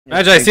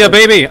Imagine, I see a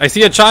baby! I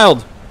see a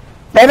child!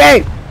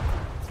 Baby!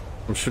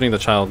 I'm shooting the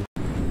child.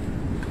 I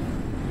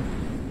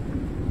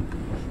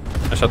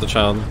shot the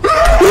child.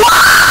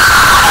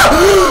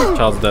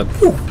 Child's dead.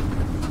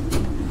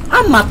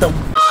 I'm not the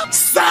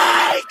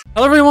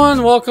Hello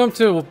everyone, welcome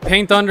to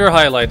Paint Under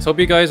Highlights. Hope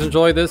you guys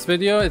enjoy this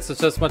video. It's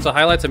just a bunch of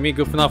highlights of me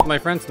goofing off with my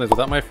friends, sometimes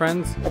without my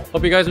friends.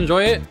 Hope you guys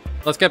enjoy it.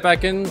 Let's get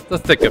back in the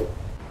thick of it.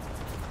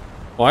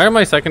 Why are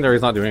my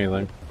secondaries not doing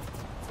anything?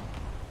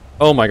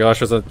 Oh my gosh,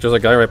 there's a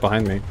guy right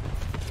behind me.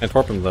 Can't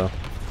torp him though.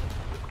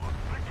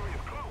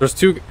 There's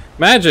two.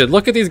 Majid,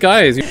 look at these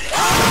guys. You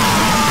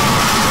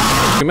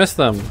missed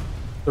them.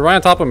 They're right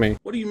on top of me.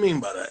 What do you mean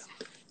by that?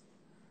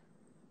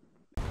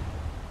 I'm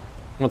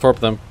gonna torp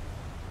them.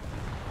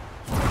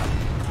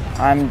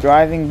 I'm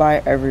driving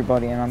by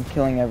everybody and I'm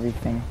killing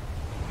everything.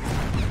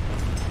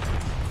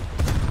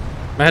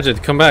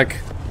 Majid, come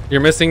back.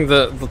 You're missing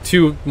the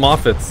two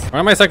Moffats. Why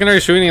am I secondary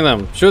shooting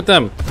them? Shoot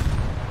them.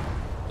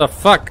 The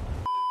fuck?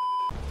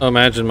 Oh,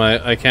 Majid,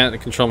 I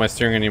can't control my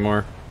steering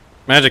anymore.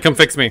 Majid, come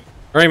fix me.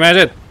 Hurry,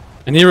 Majid.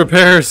 I need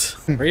repairs.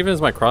 Where even is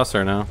my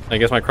crosshair now? I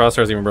guess my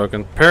crosshair is even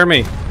broken. Repair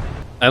me.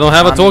 I don't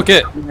have a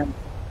toolkit.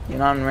 You're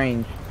not in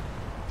range.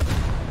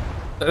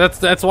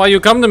 That's why you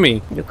come to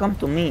me. You come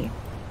to me.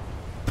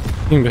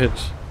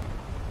 Bitch.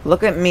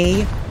 Look at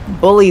me.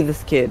 Bully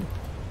this kid.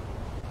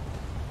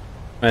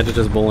 Majid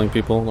just bullying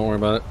people. Don't worry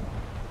about it.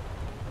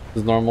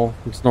 It's normal.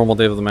 It's normal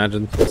day with the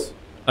Majid.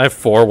 I have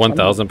 4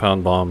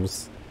 1,000-pound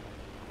bombs.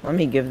 Let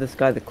me give this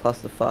guy the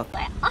clusterfuck.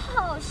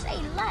 Oh, say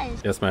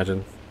less. Yes,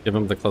 Majid. Give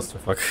him the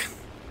clusterfuck.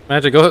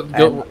 Majid,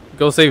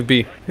 go save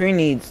B. Who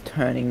needs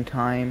turning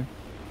time?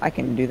 I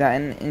can do that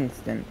in an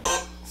instant.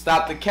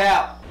 Stop the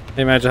cap!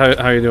 Hey, Majid,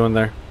 how you doing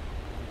there?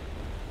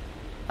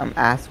 I'm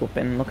ass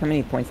whooping. Look how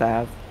many points I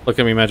have. Look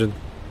at me, Majid.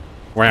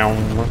 Wow.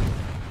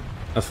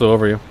 I flew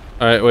over you.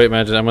 Alright, wait,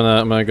 Majid. I'm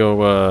gonna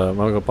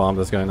go bomb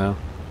this guy now.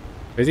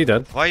 Is he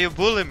dead? Why you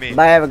bullying me?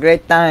 Bye, have a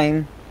great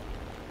time.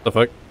 The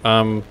fuck?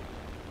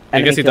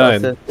 I guess he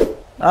died.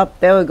 Oh,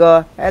 there we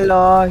go.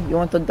 Hello, you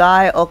want to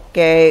die?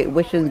 Okay,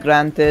 wishes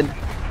granted.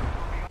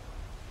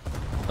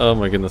 Oh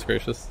my goodness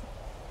gracious.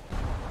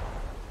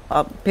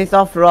 Piss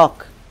off,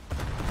 rock.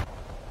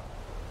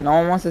 No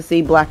one wants to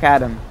see Black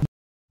Adam.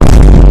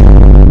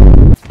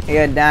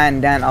 Here,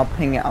 Dan, I'll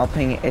ping it.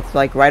 It's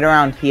like right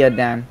around here,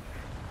 Dan.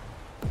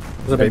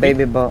 Is it the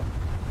baby boat.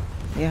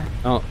 Yeah.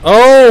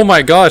 Oh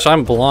my gosh,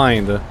 I'm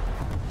blind.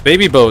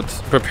 Baby boats,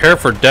 prepare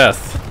for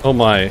death. Oh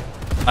my.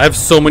 I have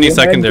so many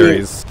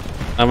secondaries.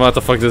 I'm about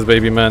to fuck this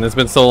baby, man. It's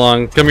been so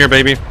long. Come here,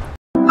 baby.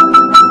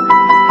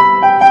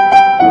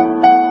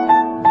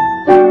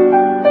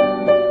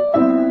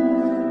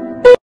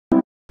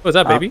 What is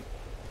that, baby?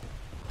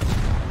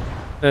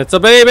 It's a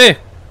baby! I'm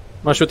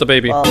gonna shoot the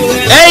baby.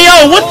 Hey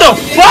yo, what the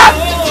fuck?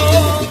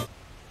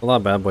 A lot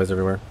of bad boys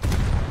everywhere.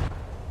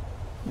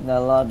 Got a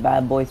lot of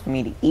bad boys for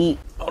me to eat.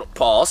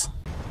 Pause.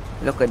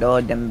 Look at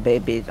all them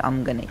babies.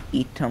 I'm gonna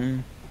eat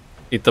them.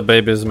 Eat the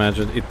babies,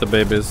 Majid. Eat the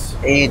babies.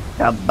 Eat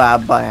the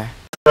baba.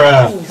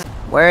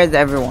 Where is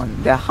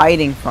everyone? They're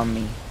hiding from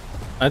me.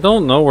 I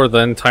don't know where the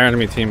entire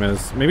enemy team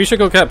is. Maybe you should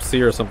go cap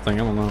C or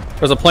something. I don't know.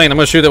 There's a plane. I'm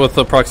gonna shoot it with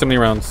the proximity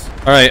rounds.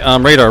 Alright,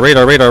 radar.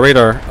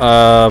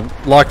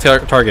 Lock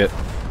target.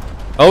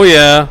 Oh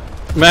yeah.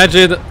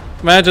 Majid,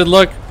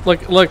 look,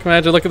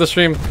 Majid, look at the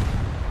stream.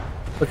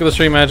 Look at the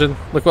stream, Majid.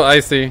 Look what I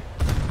see.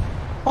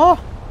 Oh!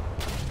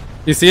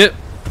 You see it?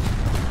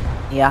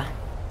 Yeah.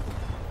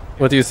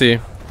 What do you see?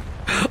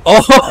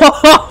 Oh!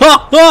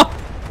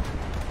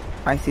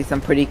 I see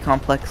some pretty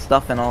complex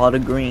stuff and a lot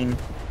of green.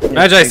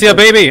 Majid, I see a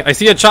baby! I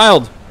see a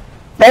child!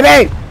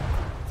 Baby!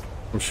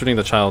 I'm shooting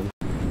the child.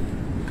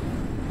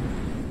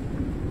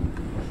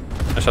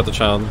 I shot the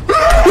child.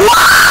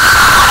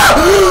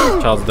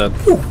 Child's dead.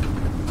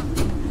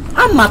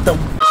 I'm not the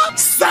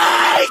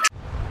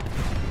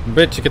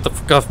Bitch, get the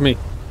fuck off me.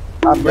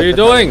 What are you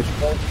doing?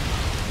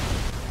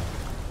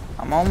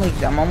 I'm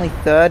only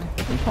third.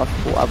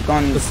 Impossible. I've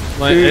gone.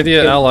 My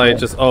idiot ally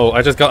just. Oh,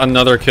 I just got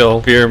another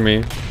kill. Fear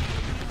me.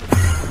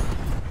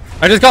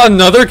 I just got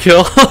another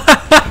kill.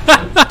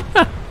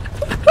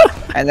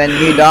 And then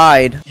you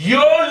died.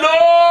 YOLO!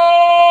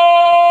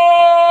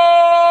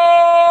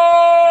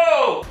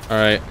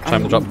 Alright,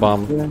 time to drop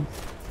bomb.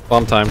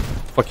 Bomb time.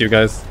 Fuck you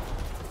guys.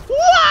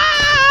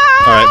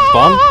 Alright,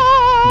 bomb?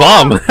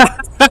 Bomb!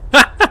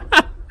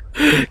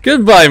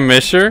 Goodbye,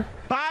 Misher.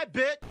 Bye,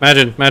 bitch.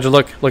 Imagine,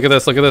 look at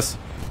this.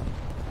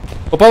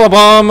 Obama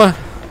bomb!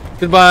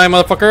 Goodbye,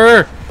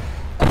 motherfucker!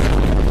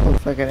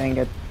 Looks like I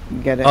didn't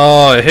get it.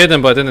 Oh, it hit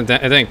him, but it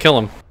didn't kill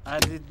him. I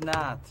did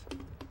not.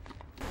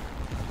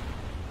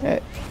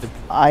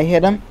 I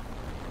hit him.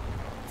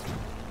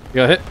 You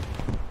got hit?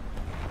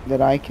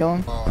 Did I kill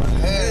him?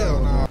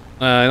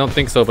 I don't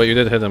think so, but you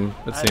did hit him,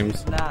 it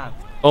seems. Not.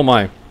 Oh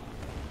my.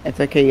 It's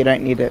okay, you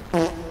don't need it.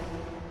 I'm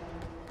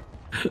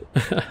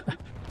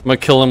gonna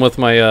kill him with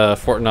my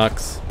Fort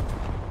Knox.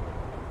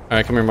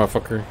 Alright, come here,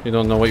 motherfucker. You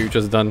don't know what you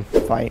just done.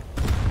 Fight.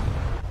 I'm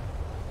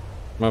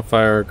gonna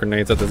fire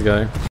grenades at this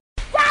guy.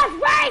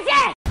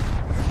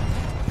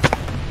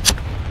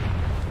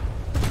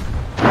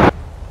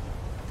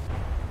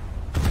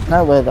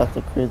 No way that's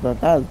a cruiser.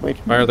 That is way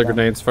too Fire the much.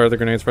 grenades, fire the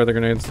grenades, fire the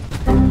grenades.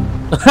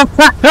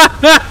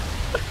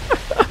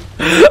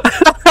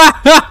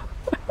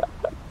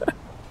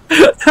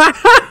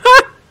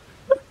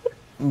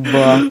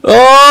 Bruh.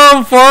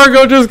 Oh,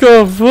 Fargo just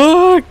go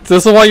fuck.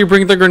 This is why you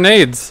bring the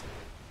grenades.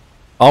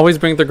 Always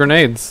bring the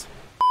grenades.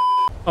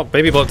 Oh,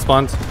 baby boat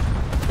spawned.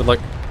 Good luck.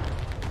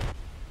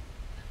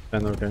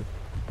 And okay.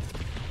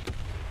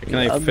 Can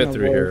I fit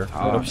through here?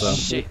 I hope so.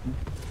 Shit.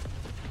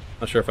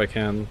 Not sure if I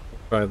can.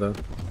 Try though.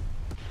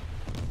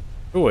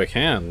 Ooh, I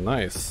can.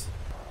 Nice.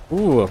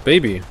 Ooh, a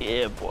baby.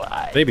 Yeah, boy.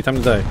 Baby, time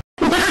to die.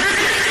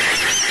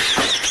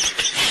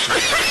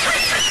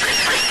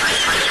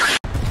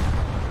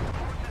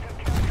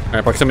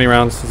 Alright, proximity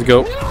rounds. Let's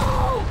go.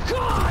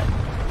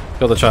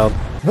 Kill the child.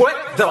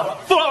 What the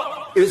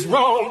fuck is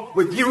wrong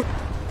with you?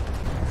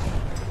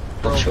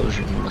 That shows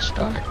you from the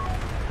start.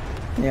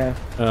 Yeah.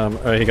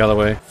 Alright, he got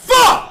away.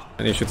 Fuck!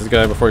 And he shoots this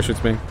guy before he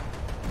shoots me.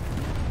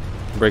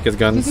 Break his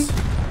guns.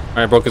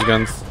 Alright, broke his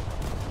guns.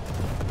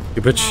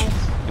 You bitch.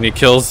 And he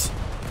kills.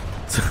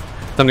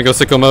 Time to go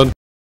sicko mode.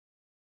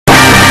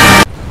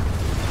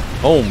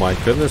 Oh my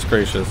goodness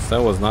gracious.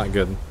 That was not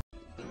good.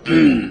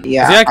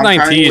 Yeah. The Act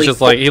 9T is just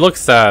like, he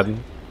looks sad.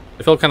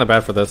 I feel kind of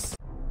bad for this.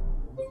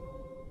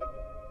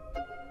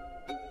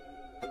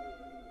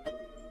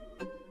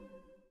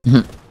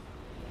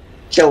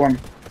 Kill him.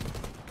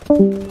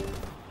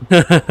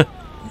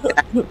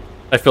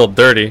 I feel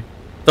dirty.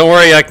 Don't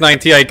worry, Act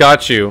 9T, I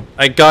got you.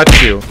 I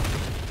got you.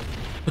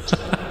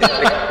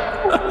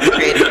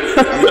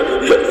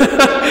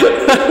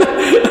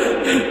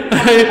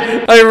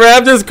 I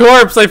rammed his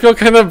corpse. I feel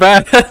kind of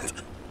bad.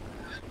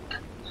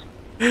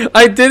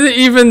 I didn't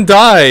even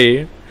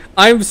die.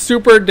 I'm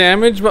super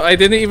damaged, but I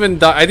didn't even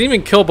die. I didn't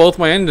even kill both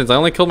my engines. I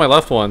only killed my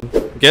left one.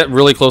 Get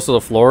really close to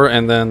the floor,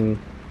 and then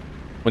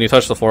when you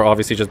touch the floor,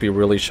 obviously just be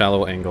really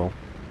shallow angle.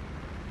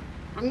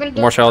 The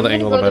more shallow the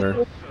angle, the better.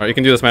 Alright, you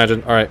can do this,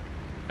 Magin. Alright.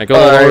 Alright, go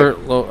lower,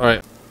 low.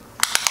 Alright.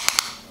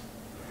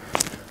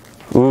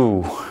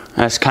 Ooh,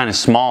 that's kind of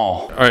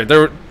small. Alright,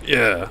 there.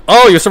 Yeah.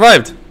 Oh, you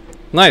survived.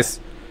 Nice.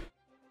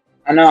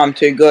 I know I'm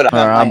too good.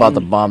 I'm about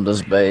to bomb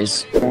this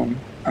base.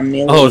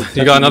 Oh,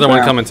 you got another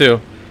one coming too.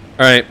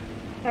 Alright.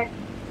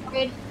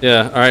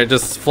 Yeah, alright,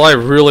 just fly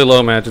really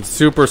low, Magin.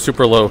 Super,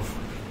 super low.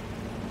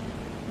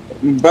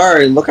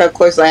 Bro, look how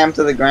close I am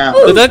to the ground.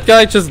 Did that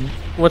guy just...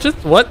 What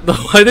just... What?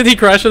 Why did he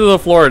crash into the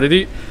floor? Did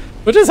he...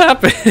 What just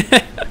happened?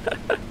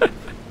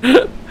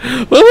 What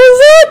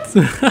was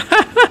it?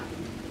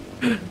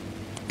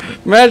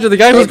 Imagine the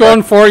guy who's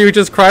going for you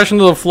just crashed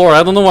into the floor.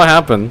 I don't know what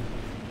happened.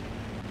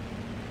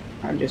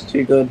 I'm just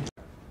too good.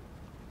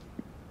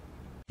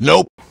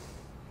 Nope.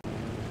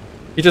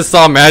 He just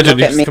saw Magin.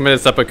 He Look at just me.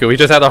 committed seppuku. He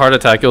just had a heart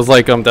attack. It was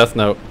like Death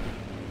Note.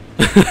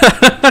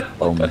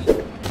 Oh my.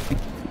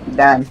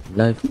 Done.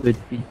 Life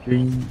could be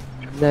dreamed.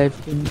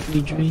 Life can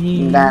be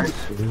dreamed. Done.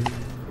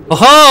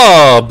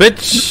 Oh,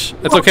 bitch!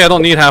 It's okay. I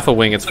don't need half a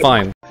wing. It's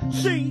fine.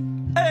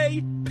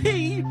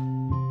 C-A-P.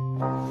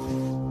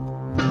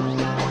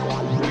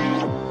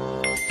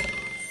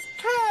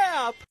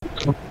 Cap.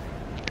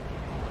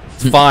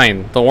 It's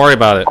fine. Don't worry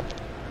about it.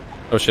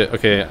 Oh shit.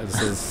 Okay,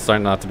 this is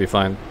starting not to be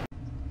fine.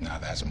 Now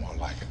that's more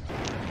like it.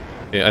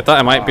 Yeah, I thought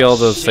I might be able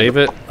to save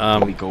it.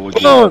 We go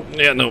again. Oh,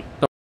 yeah, no.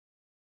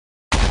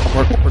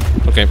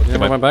 Okay,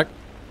 am I back?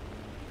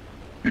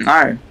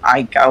 No,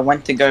 I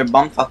went to go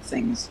bumfuck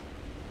things.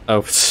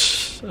 Oh,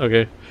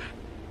 okay.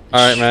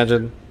 Alright,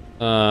 Magin.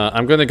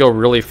 I'm gonna go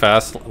really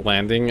fast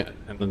landing,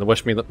 and then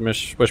wish me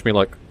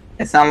luck.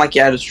 It sounded like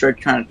you had a stroke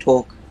trying to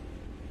talk.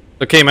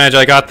 Okay, Magin,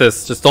 I got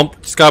this. Just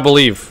gotta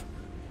believe.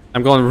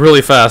 I'm going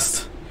really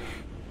fast.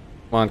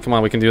 Come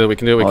on, we can do it, we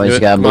can do it, we can do Always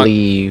it. gotta Come on.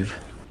 believe.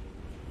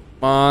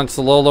 Come on,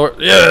 slow lower.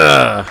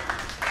 Yeah!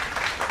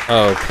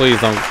 Oh, please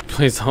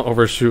don't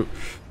overshoot.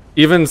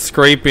 Even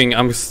scraping,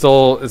 it's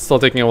still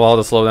taking a while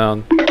to slow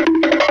down.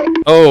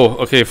 Oh,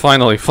 okay,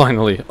 finally.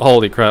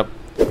 Holy crap.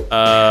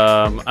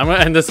 I'm gonna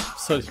end this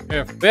episode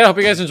here. But yeah, I hope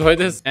you guys enjoyed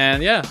this.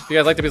 And yeah, if you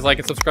guys liked it, please like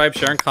and subscribe,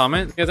 share, and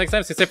comment. See you guys next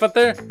time. Stay safe out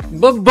there.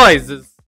 Bye-bye.